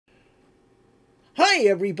Hi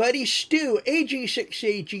everybody, Stu,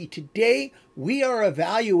 AG6AG. Today we are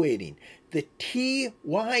evaluating the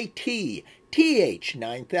TYT TH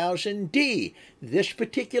 9000D. This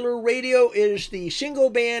particular radio is the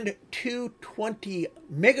single band 220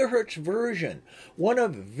 megahertz version, one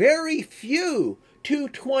of very few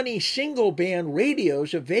 220 single band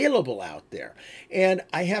radios available out there. And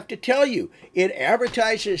I have to tell you, it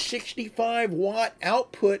advertises 65 watt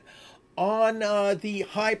output on the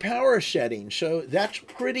high power setting, so that's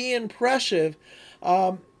pretty impressive.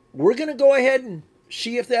 We're going to go ahead and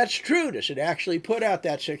see if that's true. Does it actually put out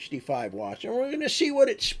that 65 watts? And we're going to see what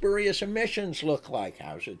its spurious emissions look like,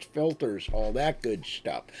 how's its filters, all that good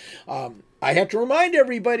stuff. I have to remind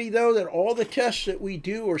everybody, though, that all the tests that we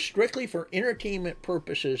do are strictly for entertainment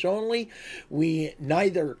purposes only. We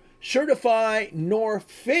neither certify nor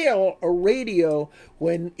fail a radio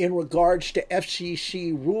when in regards to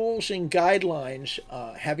FCC rules and guidelines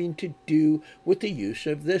having to do with the use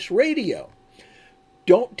of this radio.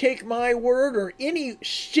 Don't take my word or any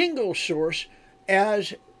single source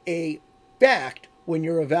as a fact when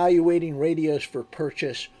you're evaluating radios for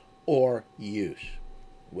purchase or use.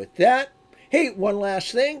 With that, hey, one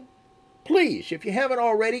last thing. Please, if you haven't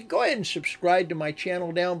already, go ahead and subscribe to my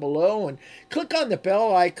channel down below and click on the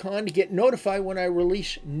bell icon to get notified when I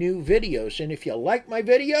release new videos. And if you like my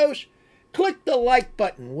videos, click the like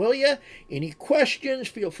button, will you? Any questions,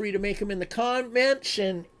 feel free to make them in the comments.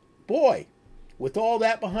 And boy, with all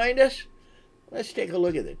that behind us, let's take a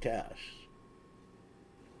look at the test.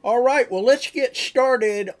 All right, well, let's get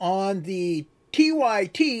started on the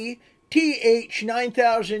TYT TH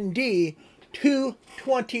 9000D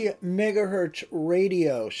 220 megahertz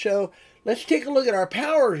radio. So let's take a look at our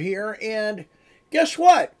power here, and guess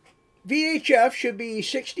what? VHF should be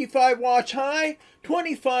 65 watts high,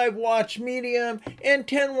 25 watts medium, and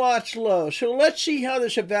 10 watts low. So let's see how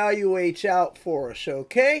this evaluates out for us,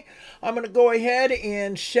 okay? I'm going to go ahead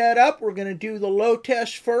and set up. We're going to do the low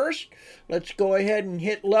test first. Let's go ahead and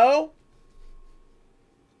hit low.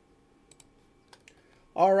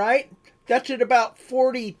 All right, that's at about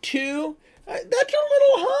 42. That's a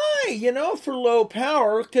little high, you know, for low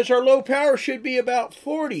power, because our low power should be about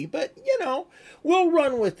 40. But, you know, we'll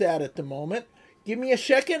run with that at the moment. Give me a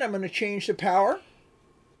second. I'm going to change the power.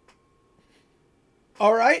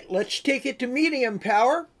 All right, let's take it to medium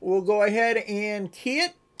power. We'll go ahead and key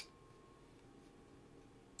it.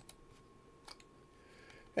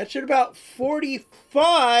 That's at about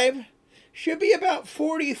 45. Should be about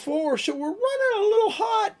 44. So we're running a little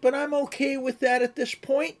hot, but I'm okay with that at this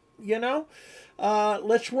point. You know,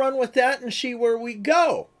 let's run with that and see where we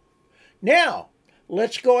go. Now,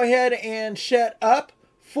 let's go ahead and set up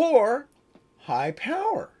for high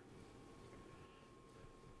power.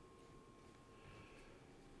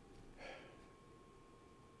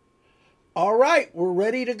 All right, we're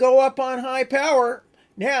ready to go up on high power.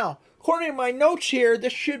 Now, according to my notes here,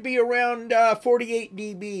 this should be around 48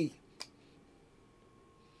 dB.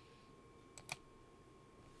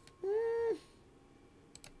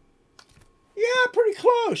 Yeah, pretty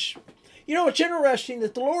close. You know, it's interesting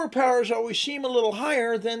that the lower powers always seem a little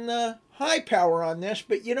higher than the high power on this,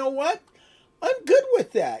 but you know what? I'm good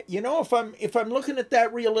with that. You know, if I'm looking at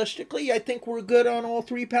that realistically, I think we're good on all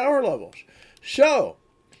three power levels. So,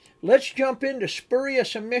 let's jump into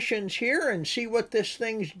spurious emissions here and see what this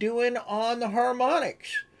thing's doing on the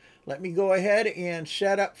harmonics. Let me go ahead and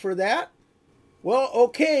set up for that. Well,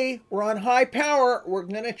 okay, we're on high power. We're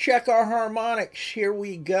going to check our harmonics. Here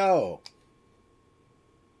we go.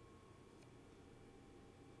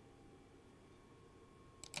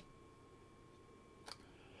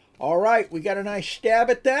 All right, we got a nice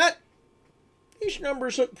stab at that. These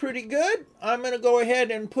numbers look pretty good. I'm going to go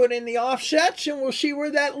ahead and put in the offsets, and we'll see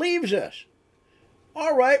where that leaves us.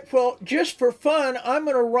 All right, well, just for fun, I'm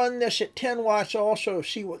going to run this at 10 watts also,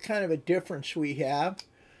 see what kind of a difference we have.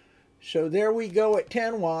 So there we go at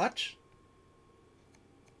 10 watts.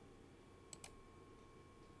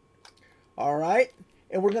 All right.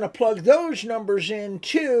 And we're going to plug those numbers in,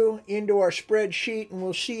 too, into our spreadsheet, and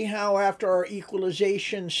we'll see how, after our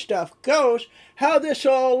equalization stuff goes, how this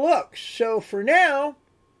all looks. So for now,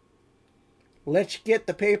 let's get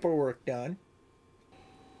the paperwork done.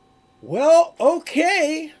 Well,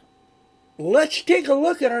 okay, let's take a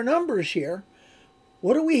look at our numbers here.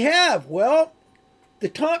 What do we have? Well, the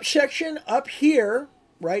top section up here,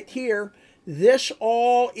 right here, this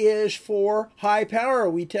all is for high power.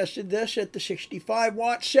 We tested this at the 65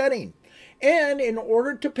 watt setting. And in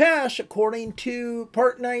order to pass, according to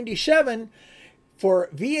Part 97, for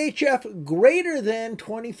VHF greater than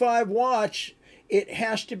 25 watts, it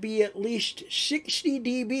has to be at least 60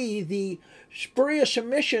 dB, the spurious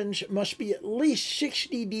emissions must be at least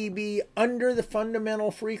 60 dB under the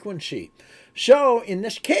fundamental frequency. So in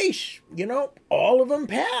this case, you know, all of them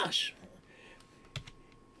pass.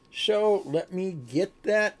 So let me get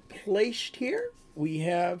that placed here. We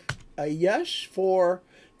have a yes for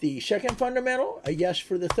the second fundamental, a yes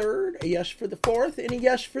for the third, a yes for the fourth, and a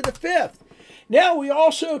yes for the fifth. Now we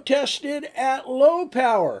also tested at low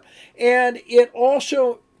power, and it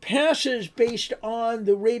also passes based on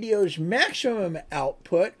the radio's maximum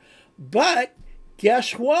output, but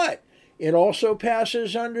guess what? It also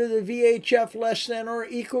passes under the VHF less than or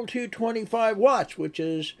equal to 25 watts, which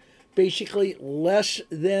is basically less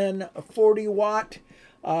than 40 watt,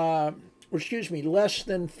 less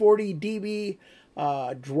than 40 dB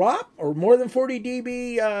drop, or more than 40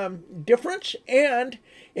 dB difference, and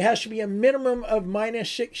it has to be a minimum of minus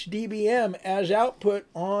 6 dBm as output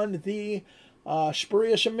on the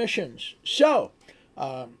spurious emissions. So,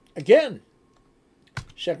 again,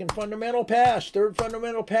 second fundamental pass, third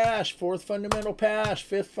fundamental pass, fourth fundamental pass,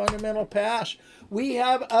 fifth fundamental pass. We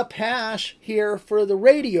have a pass here for the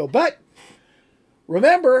radio, but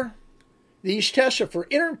remember, these tests are for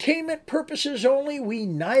entertainment purposes only. We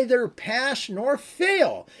neither pass nor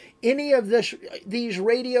fail any of these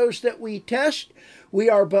radios that we test. We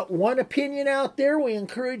are but one opinion out there. We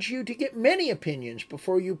encourage you to get many opinions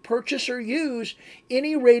before you purchase or use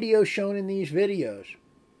any radio shown in these videos.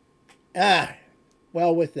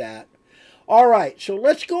 Well, with that. All right, so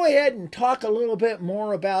let's go ahead and talk a little bit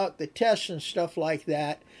more about the tests and stuff like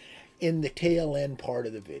that in the tail end part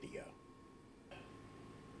of the video.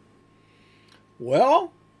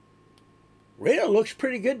 Well, radio looks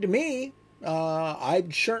pretty good to me.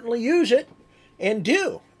 I'd certainly use it and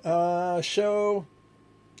do. So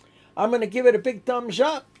I'm going to give it a big thumbs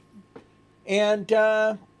up. And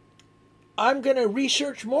I'm going to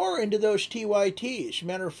research more into those TYTs. As a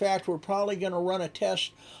matter of fact, we're probably going to run a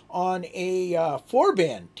test on a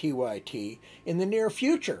 4-band TYT in the near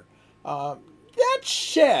future. That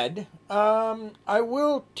said, I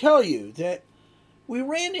will tell you that we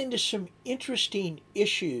ran into some interesting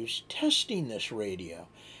issues testing this radio.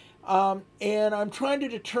 And I'm trying to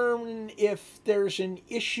determine if there's an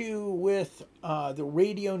issue with the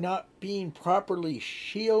radio not being properly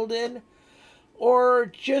shielded, or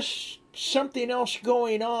just something else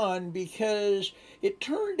going on, because it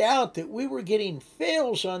turned out that we were getting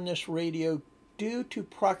fails on this radio due to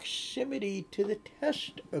proximity to the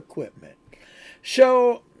test equipment.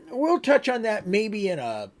 So we'll touch on that maybe in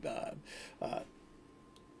a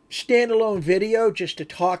standalone video just to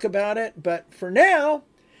talk about it. But for now,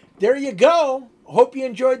 there you go. Hope you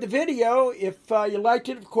enjoyed the video. If you liked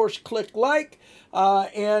it, of course, click like.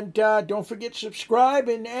 And don't forget to subscribe.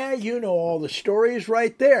 And you know all the stories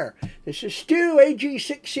right there. This is Stu,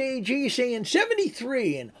 AG6AG, saying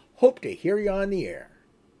 73, and hope to hear you on the air.